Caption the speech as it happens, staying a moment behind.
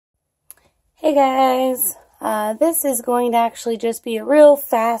Hey guys, this is going to actually just be a real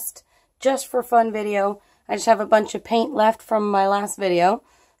fast, just for fun video. I just have a bunch of paint left from my last video,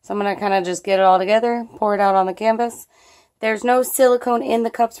 so I'm going to kind of just get it all together, pour it out on the canvas. There's no silicone in the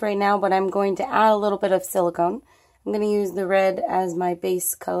cups right now, but I'm going to add a little bit of silicone. I'm going to use the red as my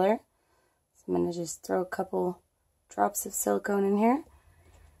base color. So I'm going to just throw a couple drops of silicone in here.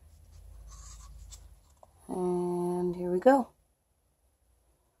 And here we go.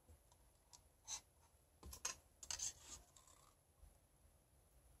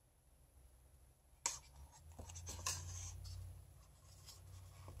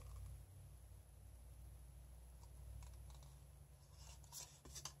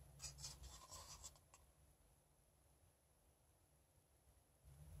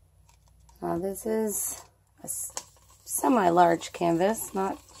 Now this is a semi-large canvas,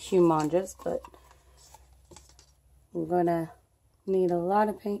 not humongous, but I'm going to need a lot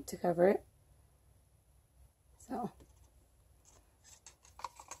of paint to cover it. So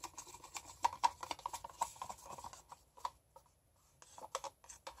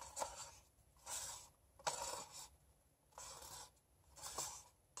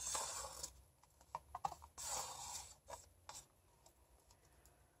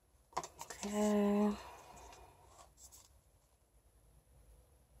okay.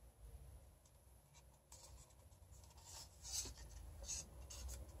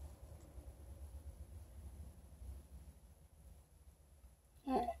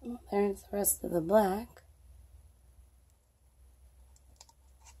 Alright, well, there's the rest of the black.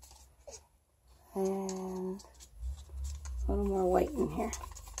 And a little more white in here.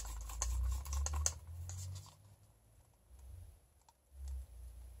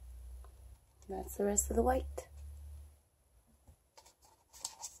 That's the rest of the white.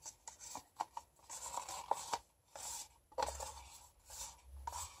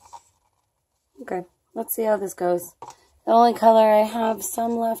 Okay, let's see how this goes. The only color I have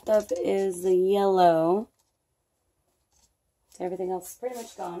some left of is the yellow. So everything else is pretty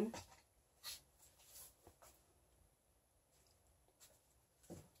much gone.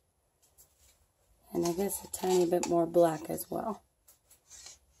 And I guess a tiny bit more black as well.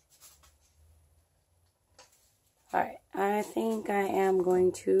 Alright, I think I am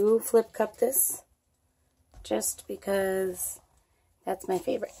going to flip cup this, just because that's my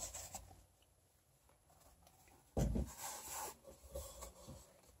favorite.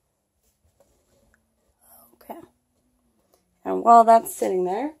 Okay, and while that's sitting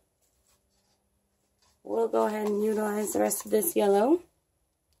there, we'll go ahead and utilize the rest of this yellow,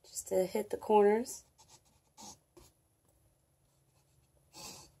 just to hit the corners.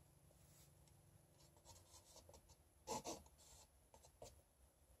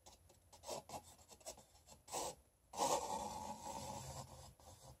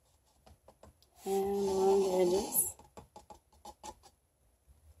 And along the edges.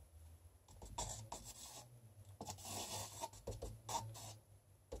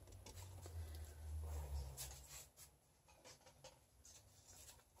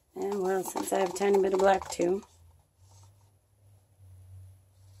 And well, since I have a tiny bit of black too.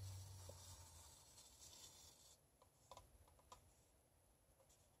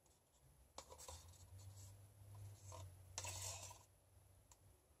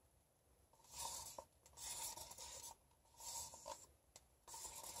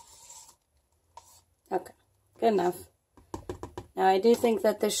 Okay, good enough. Now I do think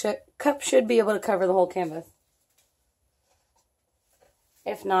that this cup should be able to cover the whole canvas.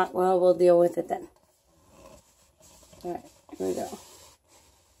 If not, well, we'll deal with it then. Alright, here we go.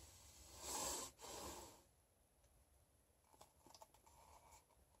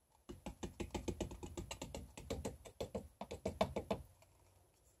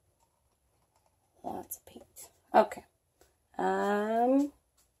 Lots of paint. Okay.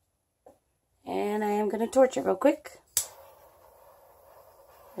 And I am going to torch it real quick.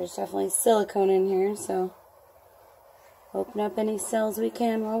 There's definitely silicone in here, so open up any cells we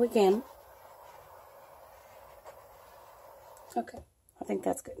can while we can. Okay, I think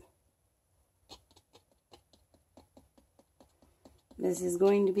that's good. This is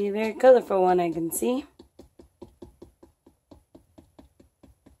going to be a very colorful one, I can see.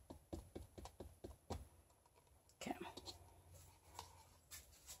 Okay.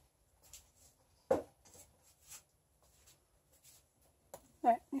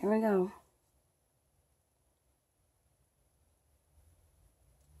 Alright, here we go.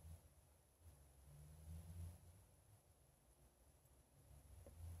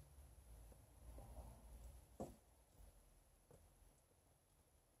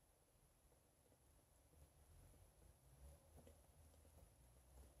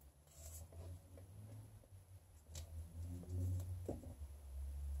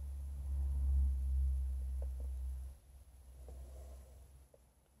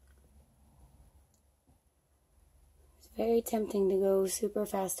 very tempting to go super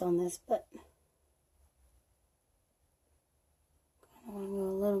fast on this, but I want to go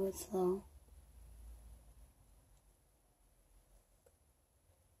a little bit slow.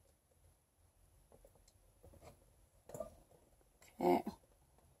 Okay.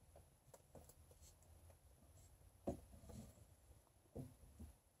 I'm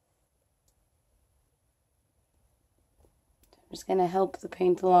just going to help the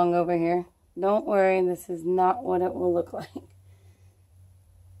paint along over here. Don't worry, this is not what it will look like.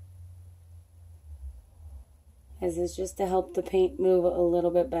 This is just to help the paint move a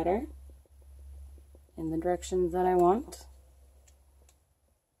little bit better in the directions that I want.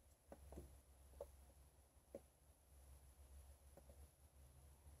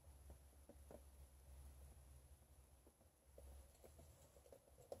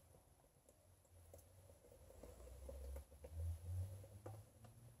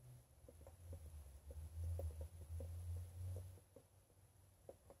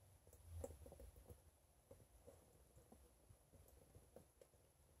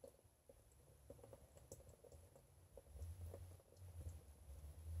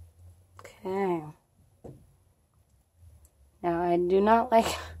 Okay. Now I do not like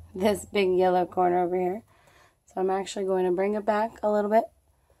this big yellow corner over here, so I'm actually going to bring it back a little bit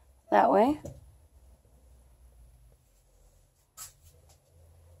that way.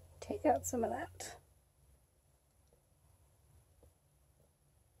 Take out some of that.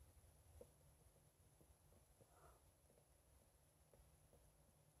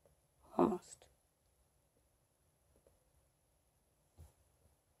 Almost.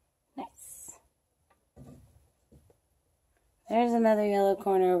 Nice. There's another yellow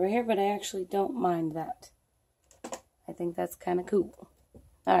corner over here, but I actually don't mind that. I think that's kind of cool.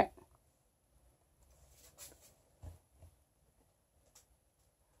 Alright.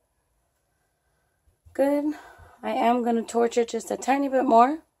 Good. I am going to torch it just a tiny bit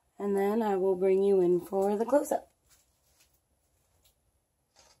more, and then I will bring you in for the close-up.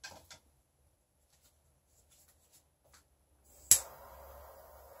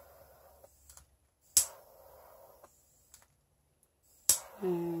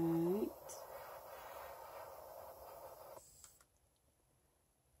 Alright.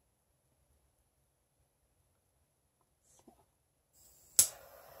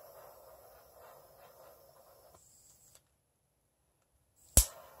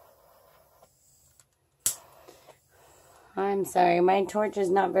 I'm sorry, my torch is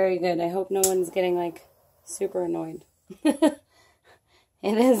not very good. I hope no one's getting like super annoyed. It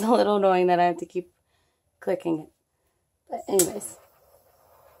is a little annoying that I have to keep clicking it. But anyways,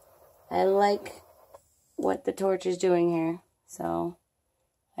 I like what the torch is doing here, so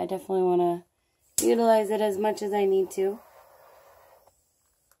I definitely want to utilize it as much as I need to.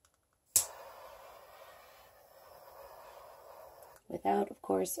 Without, of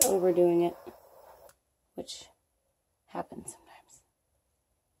course, overdoing it, which happens sometimes.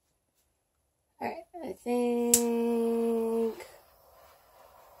 Alright, I think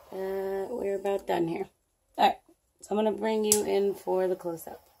we're about done here. Alright, so I'm going to bring you in for the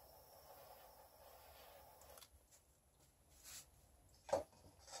close-up.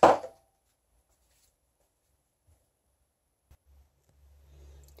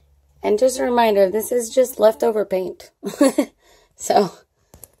 And just a reminder, this is just leftover paint. So,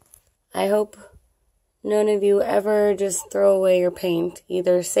 I hope none of you ever just throw away your paint.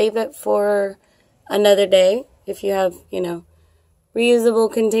 Either save it for another day, if you have, you know,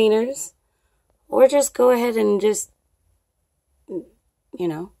 reusable containers, or just go ahead and just, you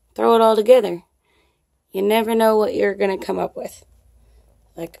know, throw it all together. You never know what you're going to come up with.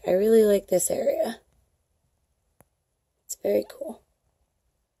 Like, I really like this area. It's very cool.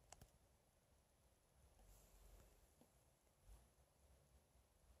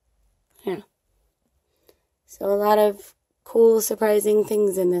 Yeah. So a lot of cool, surprising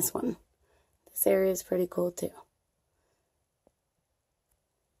things in this one. This area is pretty cool too.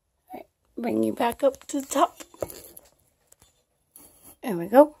 Alright, bring you back up to the top. There we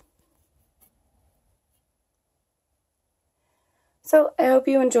go. So I hope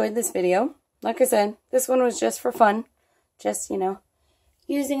you enjoyed this video. Like I said, this one was just for fun. Just, you know,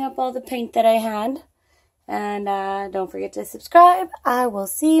 using up all the paint that I had. And don't forget to subscribe. I will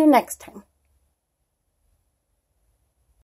see you next time.